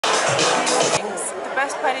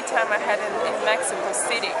best party time I had in Mexico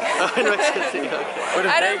City. Oh, in Mexico City,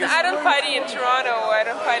 okay. I don't party in Toronto. I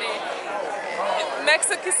don't party.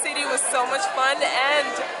 Mexico City was so much fun, and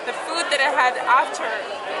the food that I had after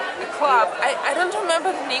the club, I don't remember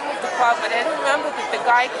the name of the club, but I remember that the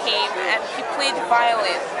guy came and he played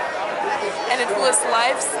violin, and it was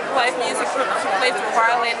live music. He played the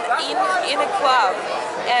violin in a club,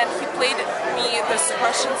 and he played me this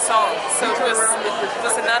Russian song, so it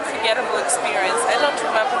was an unforgettable experience. I don't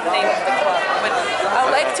remember the name of the club, but I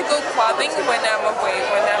like to go clubbing when I'm away,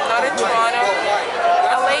 when I'm not in Toronto.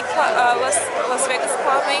 I like Las Vegas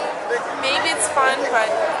clubbing. Maybe it's fun, but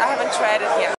I haven't tried it yet.